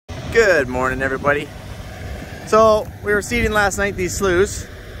Good morning, everybody. So we were seeding last night these sloughs.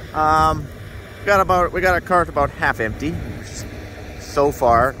 We got our cart about half empty, which is so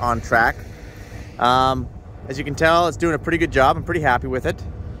far on track. As you can tell, it's doing a pretty good job. I'm pretty happy with it.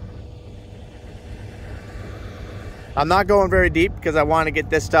 I'm not going very deep because I want to get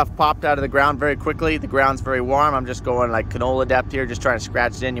this stuff popped out of the ground very quickly. The ground's very warm. I'm just going like canola depth here, just trying to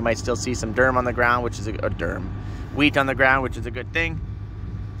scratch it in. You might still see some derm on the ground, which is wheat on the ground, which is a good thing.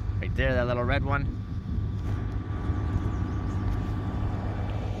 Right there, that little red one.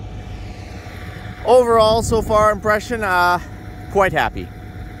 Overall, so far impression, quite happy.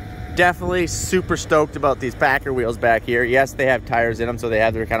 Definitely super stoked about these Packer wheels back here. Yes, they have tires in them, so they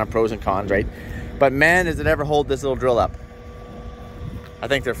have their kind of pros and cons, right? But man, does it ever hold this little drill up. I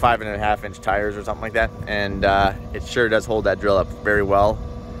think they're 5.5-inch tires or something like that, and it sure does hold that drill up very well.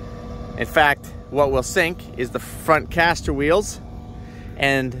 In fact, what will sink is the front caster wheels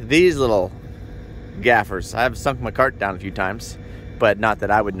and these little gaffers. I have sunk my cart down a few times, but not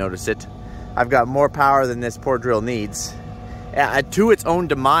that I would notice it. I've got more power than this poor drill needs. To its own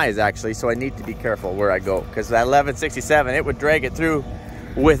demise, actually, so I need to be careful where I go, because that 1167, it would drag it through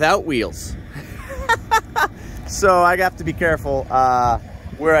without wheels. So I have to be careful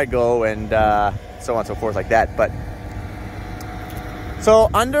where I go and so on and so forth like that. But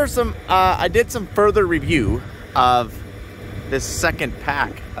so under some, I did some further review of this second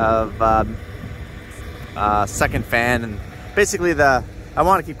pack of second fan, and basically I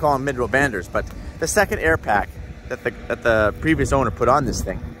want to keep calling mid-row banders, but the second air pack that the previous owner put on this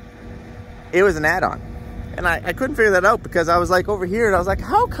thing, it was an add-on. And I couldn't figure that out, because I was like over here and I was like,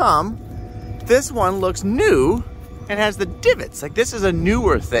 how come this one looks new and has the divots? Like, this is a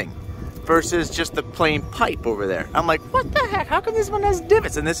newer thing versus just the plain pipe over there. I'm like, what the heck? How come this one has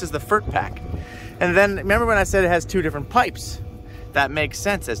divots? And this is the FERT pack. And then remember when I said it has two different pipes? That makes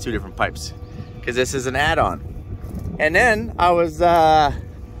sense as two different pipes, because this is an add-on. And then I was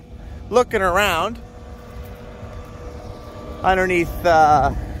looking around underneath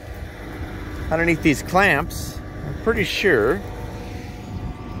these clamps. I'm pretty sure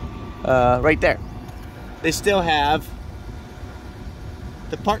right there, they still have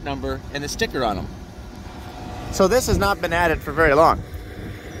the part number and the sticker on them. So this has not been added for very long.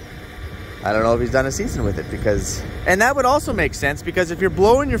 I don't know if he's done a season with it, because, and that would also make sense, because if you're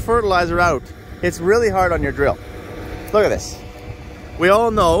blowing your fertilizer out, it's really hard on your drill. Look at this. We all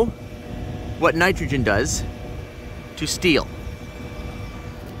know what nitrogen does to steel.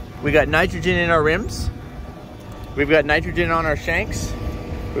 We got nitrogen in our rims. We've got nitrogen on our shanks.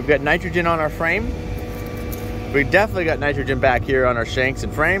 We've got nitrogen on our frame. We definitely got nitrogen back here on our shanks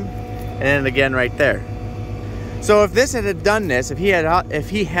and frame, and then again right there. So if this had done this, if he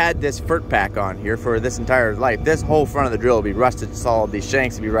had this FERT pack on here for this entire life, this whole front of the drill would be rusted solid. These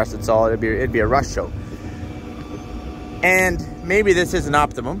shanks would be rusted solid. It'd be a rust show. And maybe this isn't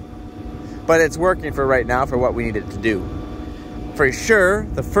optimum, but it's working for right now for what we need it to do. For sure,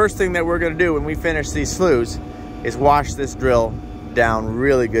 the first thing that we're going to do when we finish these sloughs is wash this drill down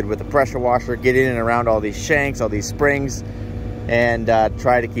really good with a pressure washer, get in and around all these shanks, all these springs, and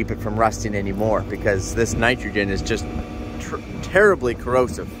try to keep it from rusting anymore, because this nitrogen is just terribly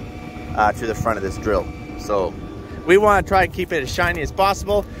corrosive to the front of this drill. So we want to try and keep it as shiny as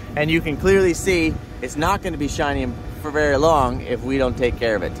possible, and you can clearly see it's not going to be shiny for very long if we don't take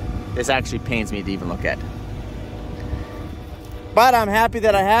care of it. This actually pains me to even look at. But I'm happy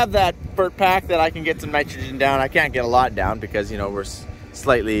that I have that FERT pack, that I can get some nitrogen down. I can't get a lot down because, you know, we're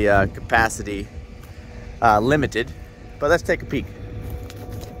slightly capacity limited. But let's take a peek.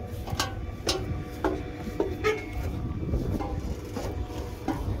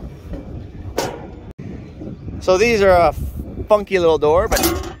 So these are a funky little door, but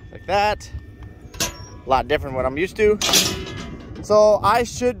like that. A lot different than what I'm used to. So I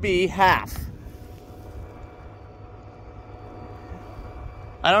should be half.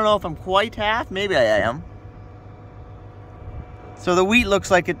 I don't know if I'm quite half. Maybe I am. So the wheat looks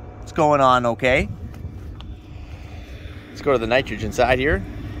like it's going on okay. Let's go to the nitrogen side here.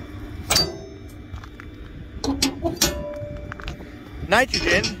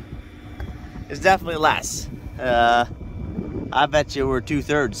 Nitrogen is definitely less. I bet you we're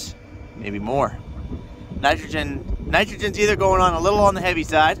 2/3, maybe more. Nitrogen's either going on a little on the heavy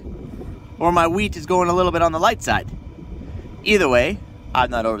side, or my wheat is going a little bit on the light side. Either way, I'm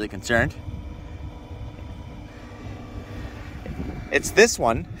not overly concerned. It's this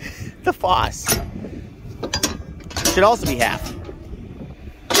one, the Foss. Should also be half.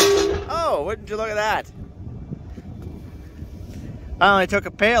 Oh, wouldn't you look at that? I only took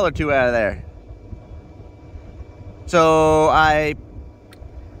a pail or two out of there. So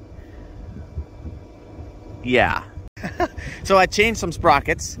Yeah. So I changed some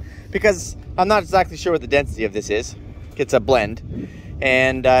sprockets because I'm not exactly sure what the density of this is. It's a blend,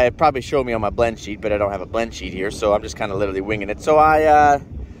 and it probably showed me on my blend sheet, but I don't have a blend sheet here, so I'm just kind of literally winging it. So I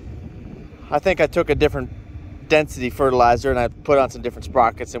think I took a different density fertilizer and I put on some different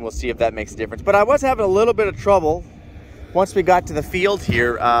sprockets, and we'll see if that makes a difference. But I was having a little bit of trouble once we got to the field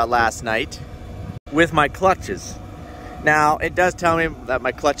here last night with my clutches. Now, it does tell me that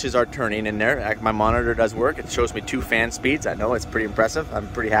my clutches are turning in there. My monitor does work. It shows me 2 fan speeds. I know it's pretty impressive.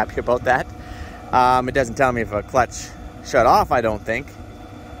 I'm pretty happy about that. It doesn't tell me if a clutch shut off, I don't think.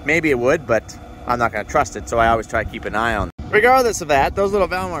 Maybe it would, but I'm not going to trust it, so I always try to keep an eye on them. Regardless of that, those little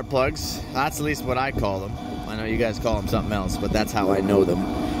Valmar plugs, that's at least what I call them. I know you guys call them something else, but that's how I know them.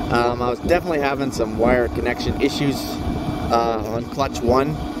 I was definitely having some wire connection issues on clutch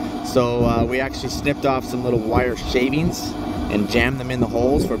 1. So we actually snipped off some little wire shavings and jammed them in the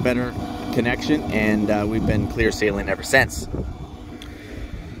holes for better connection, and we've been clear sailing ever since.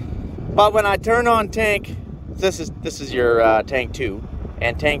 But when I turn on tank, this is your tank 2,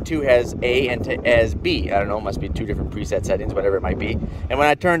 and tank 2 has A and as B. I don't know, it must be 2 different preset settings, whatever it might be. And when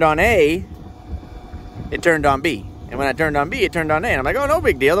I turned on A, it turned on B. And when I turned on B, it turned on A. And I'm like, oh, no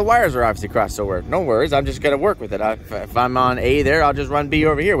big deal. The wires are obviously crossed over. No worries. I'm just going to work with it. If I'm on A there, I'll just run B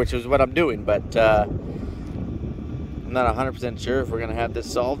over here, which is what I'm doing. But I'm not 100% sure if we're going to have this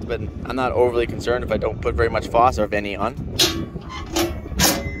solved. But I'm not overly concerned if I don't put very much FOSS or if any on.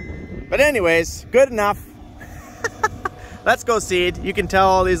 But anyways, good enough. Let's go seed. You can tell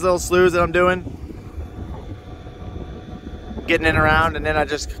all these little sloughs that I'm doing. Getting in around, and then I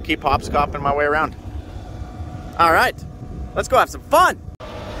just keep hopscopping my way around. All right, let's go have some fun.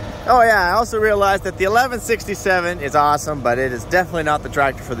 Oh yeah, I also realized that the 1167 is awesome, but it is definitely not the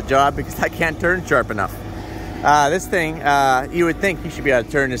tractor for the job because I can't turn sharp enough. This thing, you would think you should be able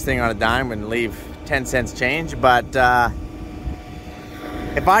to turn this thing on a dime and leave 10 cents change, but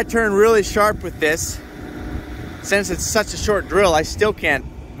if I turn really sharp with this, since it's such a short drill, I still can't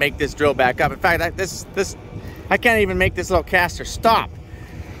make this drill back up. In fact, I can't even make this little caster stop.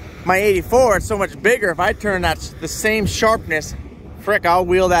 My 84 is so much bigger. If I turn that the same sharpness, frick, I'll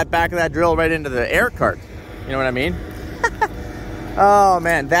wheel that back of that drill right into the air cart. You know what I mean? Oh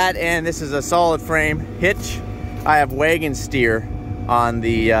man, that, and this is a solid frame hitch. I have wagon steer on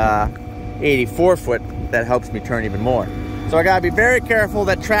the 84 foot that helps me turn even more. So I gotta be very careful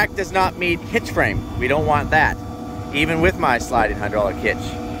that track does not meet hitch frame. We don't want that, even with my sliding hydraulic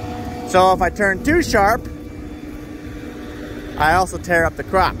hitch. So if I turn too sharp, I also tear up the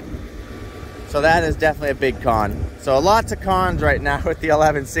crop. So that is definitely a big con. So lots of cons right now with the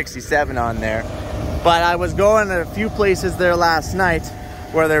 1167 on there. But I was going to a few places there last night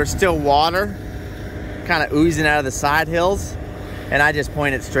where there was still water kind of oozing out of the side hills. And I just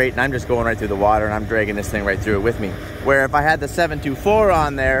point it straight and I'm just going right through the water and I'm dragging this thing right through it with me. Where if I had the 724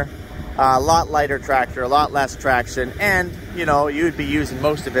 on there, a lot lighter tractor, a lot less traction, and you know, you'd be using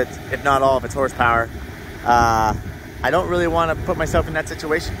most of it, if not all of its horsepower. I don't really want to put myself in that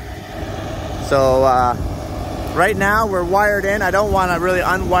situation. So right now we're wired in. I don't want to really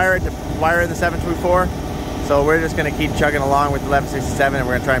unwire it to wire in the 724. So we're just going to keep chugging along with the 1167, and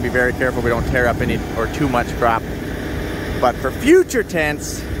we're going to try and be very careful we don't tear up any or too much crop. But for future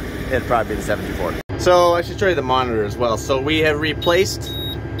tents, it'd probably be the 724. So I should show you the monitor as well. So we have replaced.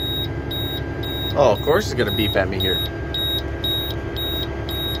 Oh, of course it's going to beep at me here.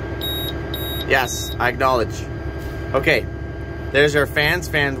 Yes, I acknowledge. Okay, there's our fans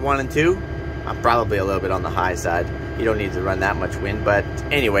 1 and 2. I'm probably a little bit on the high side. You don't need to run that much wind, but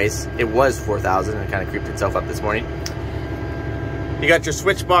anyways, it was 4,000 and kind of creeped itself up this morning. You got your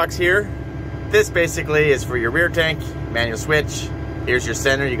switch box here. This basically is for your rear tank, manual switch. Here's your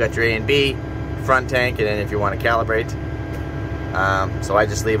center, you got your A and B, front tank, and then if you want to calibrate. So I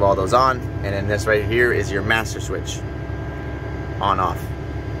just leave all those on, and then this right here is your master switch, on off.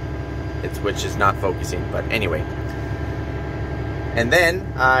 Which is not focusing, but anyway. And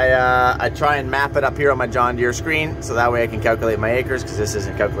then I try and map it up here on my John Deere screen, so that way I can calculate my acres, because this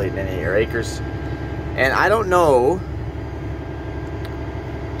isn't calculating any of your acres. And I don't know,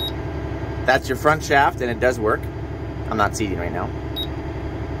 that's your front shaft, and it does work. I'm not seating right now.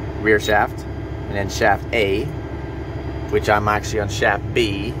 Rear shaft, and then shaft A, which I'm actually on shaft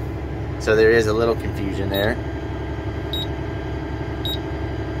B, so there is a little confusion there.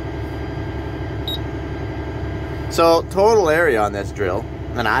 So total area on this drill,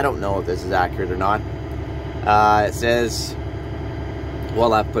 and I don't know if this is accurate or not. It says,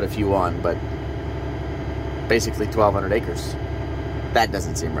 well, I've put a few on, but basically 1,200 acres. That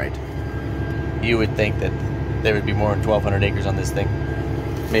doesn't seem right. You would think that there would be more than 1,200 acres on this thing.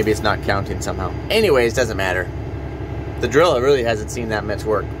 Maybe it's not counting somehow. Anyways, doesn't matter. The drill really hasn't seen that much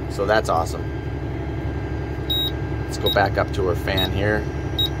work, so that's awesome. Let's go back up to our fan here.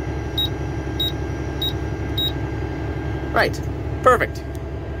 Right, perfect.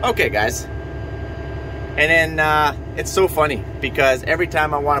 Okay, guys. And then it's so funny because every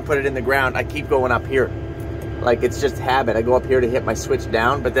time I want to put it in the ground, I keep going up here. Like, it's just habit. I go up here to hit my switch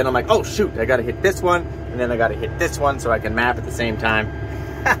down, but then I'm like, oh shoot, I gotta hit this one, and then I gotta hit this one so I can map at the same time.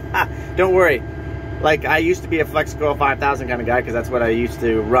 Don't worry. Like, I used to be a FlexCoil 5000 kind of guy because that's what I used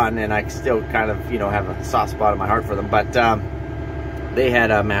to run, and I still kind of, you know, have a soft spot in my heart for them. But they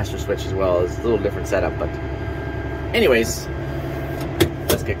had a master switch as well. It's a little different setup, but anyways,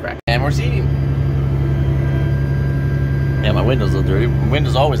 let's get cracking. And we're seating. Yeah, my window's a little dirty. My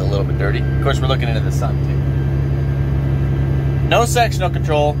window's always a little bit dirty. Of course, we're looking into the sun, too. No sectional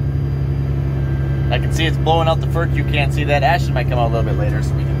control. I can see it's blowing out the FERC. You can't see that. Ashtyn might come out a little bit later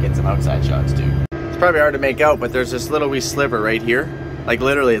so we can get some outside shots, too. It's probably hard to make out, but there's this little wee sliver right here. Like,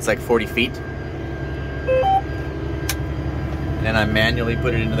 literally, it's like 40 feet. And then I manually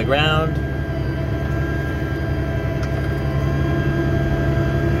put it into the ground.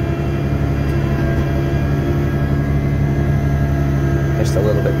 Just a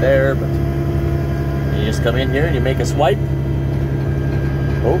little bit there, but you just come in here and you make a swipe.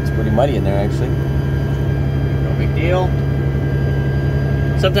 Oh, it's pretty muddy in there actually. No big deal.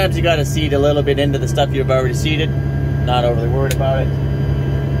 Sometimes you gotta seed a little bit into the stuff you've already seeded. Not overly worried about it.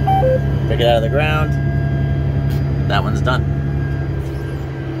 Pick it out of the ground. That one's done.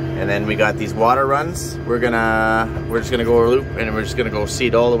 And then we got these water runs. We're just gonna go a loop and we're just gonna go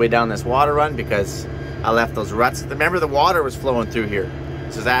seed all the way down this water run because I left those ruts. Remember, the water was flowing through here.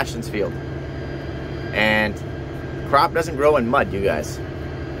 This is Ashtyn's field. And crop doesn't grow in mud, you guys.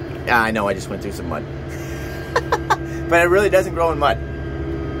 Yeah, I know, I just went through some mud. But it really doesn't grow in mud.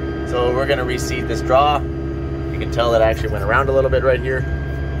 So we're gonna reseed this draw. You can tell that I actually went around a little bit right here.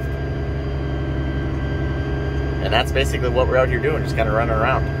 And that's basically what we're out here doing, just kind of running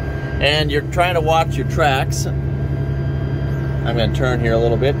around. And you're trying to watch your tracks. I'm gonna turn here a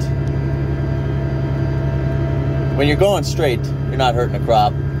little bit. When you're going straight, you're not hurting a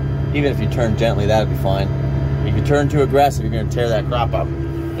crop. Even if you turn gently, that'll be fine. If you turn too aggressive, you're gonna tear that crop up.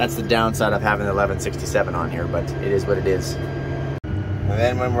 That's the downside of having the 1167 on here, but it is what it is. And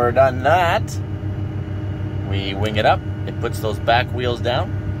then when we're done that, we wing it up. It puts those back wheels down.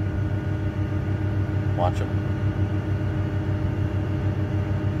 Watch them.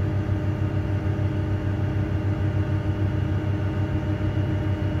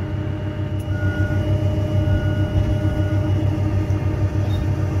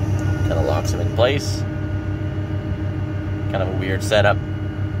 Them in place. Kind of a weird setup.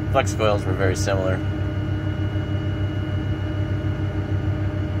 FlexCoils were very similar.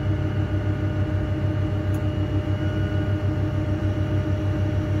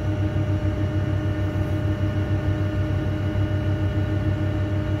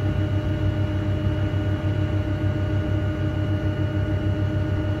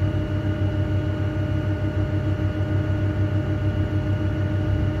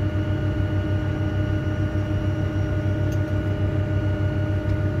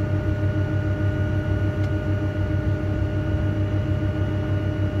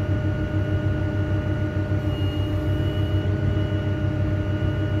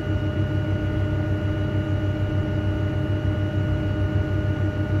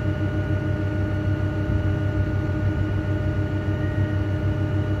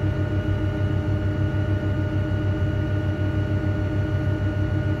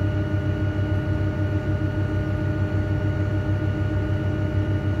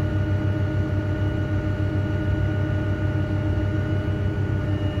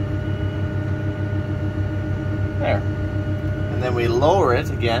 There. And then we lower it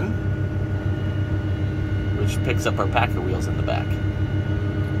again, which picks up our packer wheels in the back.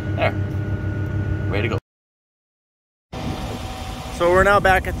 There. Ready to go. So we're now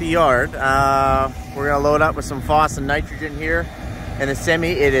back at the yard. We're going to load up with some phos and nitrogen here. In the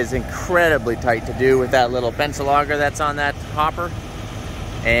semi, it is incredibly tight to do with that little pencil auger that's on that hopper.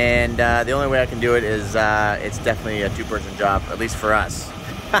 And the only way I can do it is it's definitely a two-person job, at least for us.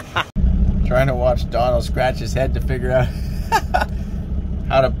 Trying to watch Donald scratch his head to figure out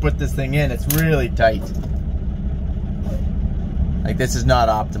how to put this thing in. It's really tight. Like, this is not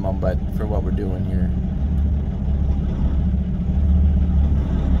optimum, but for what we're doing here.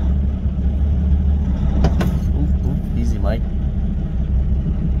 Ooh, easy, Mike.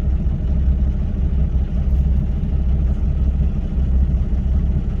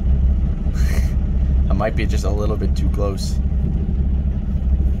 I might be just a little bit too close.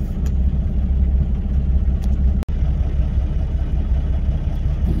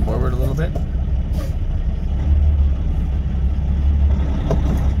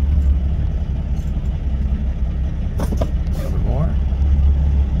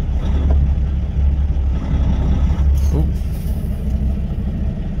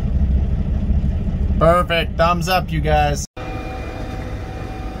 Perfect. Thumbs up, you guys.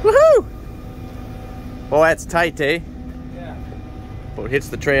 Woohoo! Well, that's tight, eh? Yeah. But it hits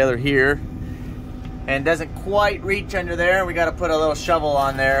the trailer here and doesn't quite reach under there. We got to put a little shovel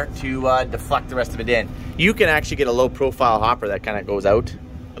on there to deflect the rest of it in. You can actually get a low profile hopper that kind of goes out.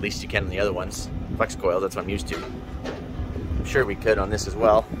 At least you can on the other ones. Flex coils, that's what I'm used to. I'm sure we could on this as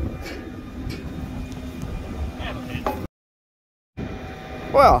well.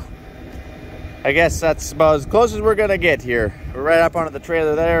 Well, I guess that's about as close as we're gonna get here. We're right up onto the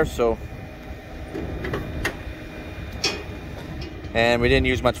trailer there, so. And we didn't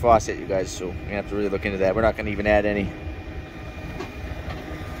use much faucet, you guys, so we have to really look into that. We're not gonna even add any.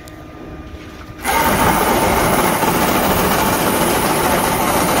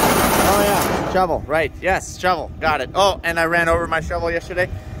 Oh yeah, shovel, right, yes, shovel, got it. Oh, and I ran over my shovel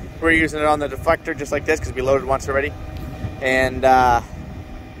yesterday. We were using it on the deflector just like this because we loaded once already. And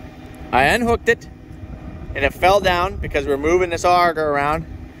I unhooked it, and it fell down because we were moving this auger around.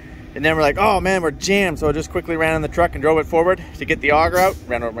 And then we're like, oh man, we're jammed. So I just quickly ran in the truck and drove it forward to get the auger out,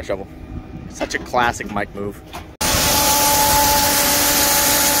 ran over my shovel. Such a classic Mike move. There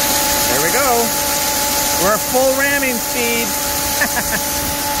we go. We're at full ramming speed.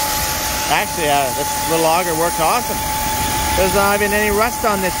 Actually, this little auger worked awesome. There's not even any rust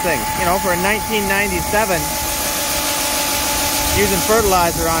on this thing. You know, for a 1997, using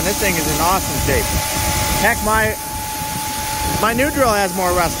fertilizer on this thing is in awesome shape. Heck, my new drill has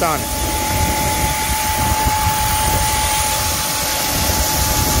more rust on it.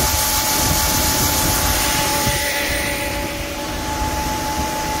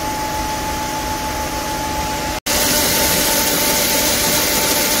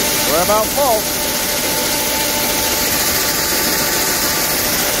 We're about full.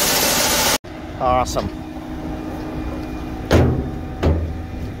 Awesome.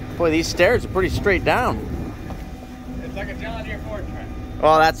 Boy, these stairs are pretty straight down. It's like a John Deere Ford truck.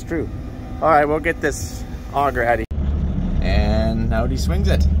 Well, that's true. All right, we'll get this auger out of here. And out he swings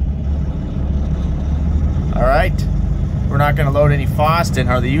it. All right. We're not going to load any faucet and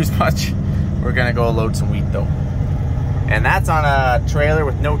hardly use much. We're going to go load some wheat, though. And that's on a trailer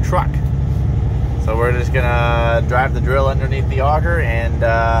with no truck. So we're just going to drive the drill underneath the auger and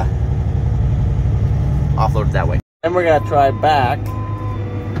offload it that way. Then we're going to try back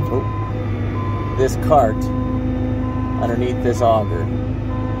this cart underneath this auger.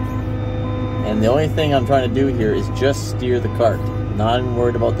 And the only thing I'm trying to do here is just steer the cart. Not even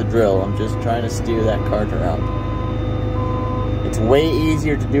worried about the drill. I'm just trying to steer that cart around. It's way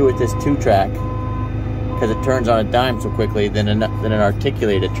easier to do with this 2-track because it turns on a dime so quickly than an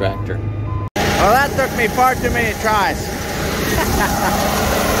articulated tractor. Well, that took me far too many tries.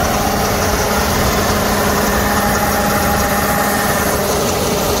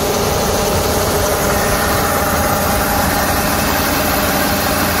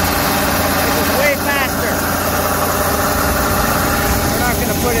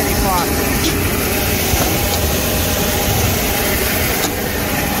 Put any faucet.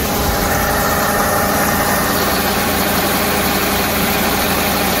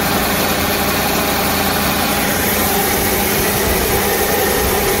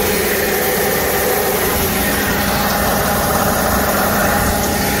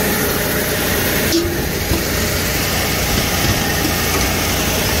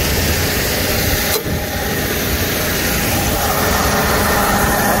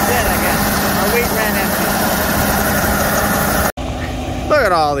 Look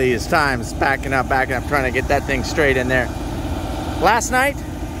at all these times backing up, trying to get that thing straight in there. Last night,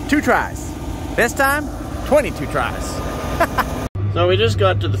 2 tries. This time, 22 tries. So we just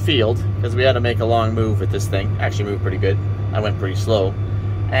got to the field because we had to make a long move with this thing. Actually moved pretty good. I went pretty slow.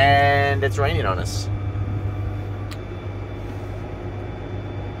 And it's raining on us.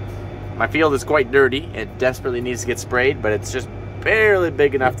 My field is quite dirty. It desperately needs to get sprayed, but it's just barely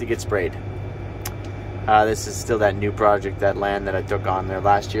big enough to get sprayed. This is still that new project, that land that I took on there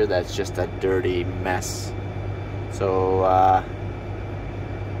last year. That's just a dirty mess. So,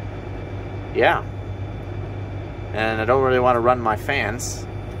 yeah. And I don't really want to run my fans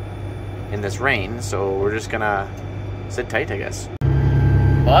in this rain, so we're just gonna sit tight, I guess.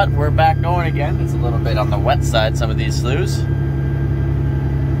 But we're back going again. It's a little bit on the wet side, some of these sloughs.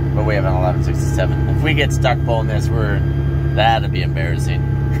 But we have an 1167. If we get stuck pulling this, that'd be embarrassing.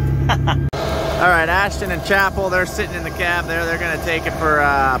 All right, Ashtyn and Chapel, they're sitting in the cab there. They're gonna take it for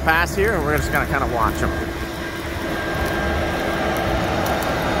a pass here, and we're just gonna kind of watch them.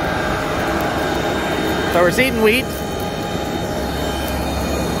 So we're seeding wheat.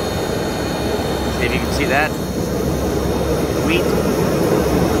 See if you can see that. Wheat.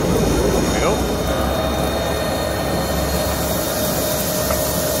 There we go.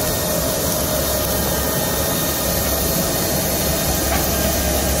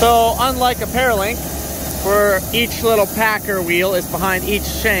 So unlike a Paralink, where each little packer wheel is behind each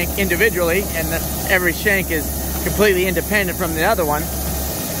shank individually, and every shank is completely independent from the other one.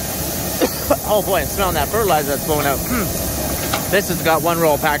 Oh boy, I'm smelling that fertilizer that's blowing out. This has got one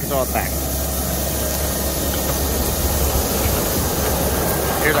roll of packers all back.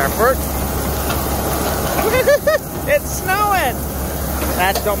 Here's our fert. It's snowing!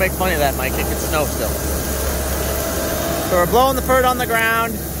 Don't make fun of that, Mike. It could snow still. So we're blowing the fert on the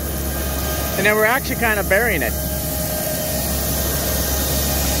ground, and then we're actually kind of burying it.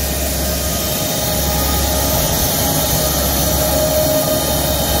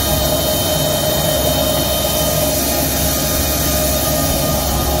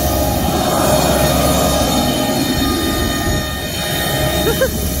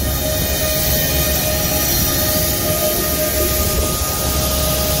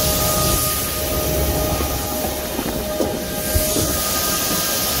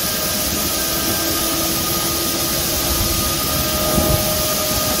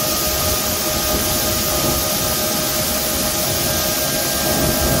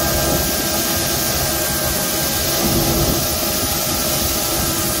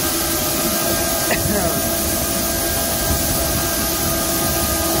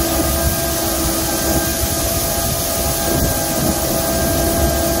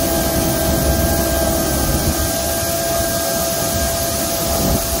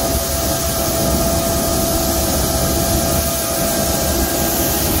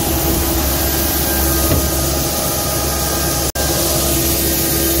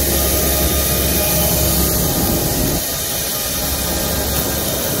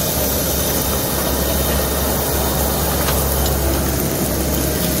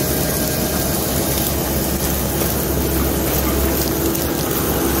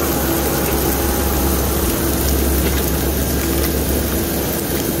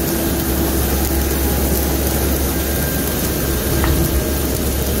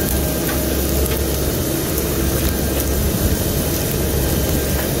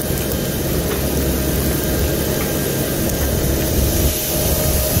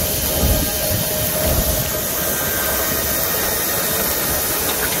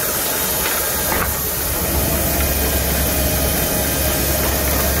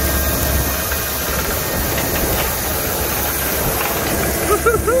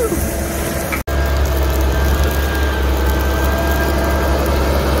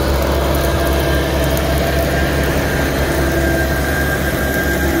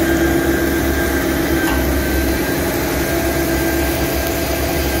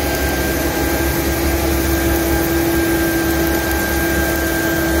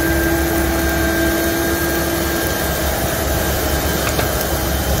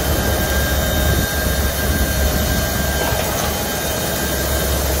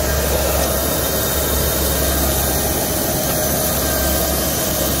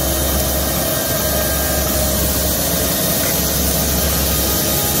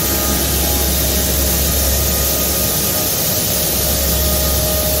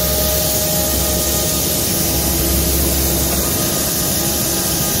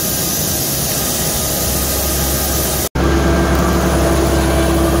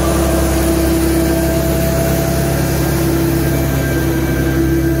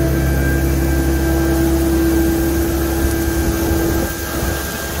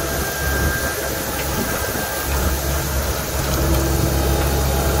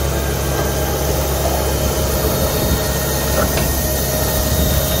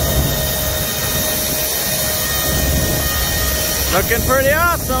 Looking pretty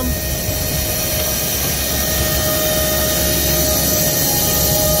awesome.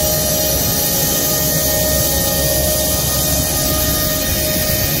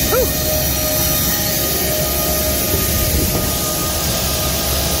 Whew.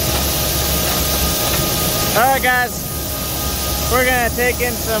 All right, guys, we're gonna take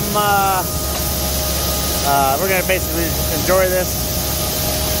in some, we're gonna basically just enjoy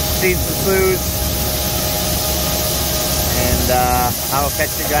this, feed some flues, and I will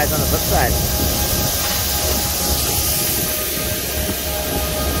catch you guys on the flip side.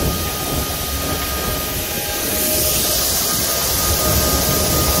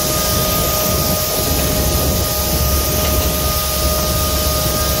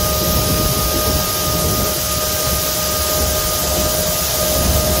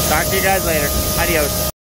 Talk to you guys later. Adios.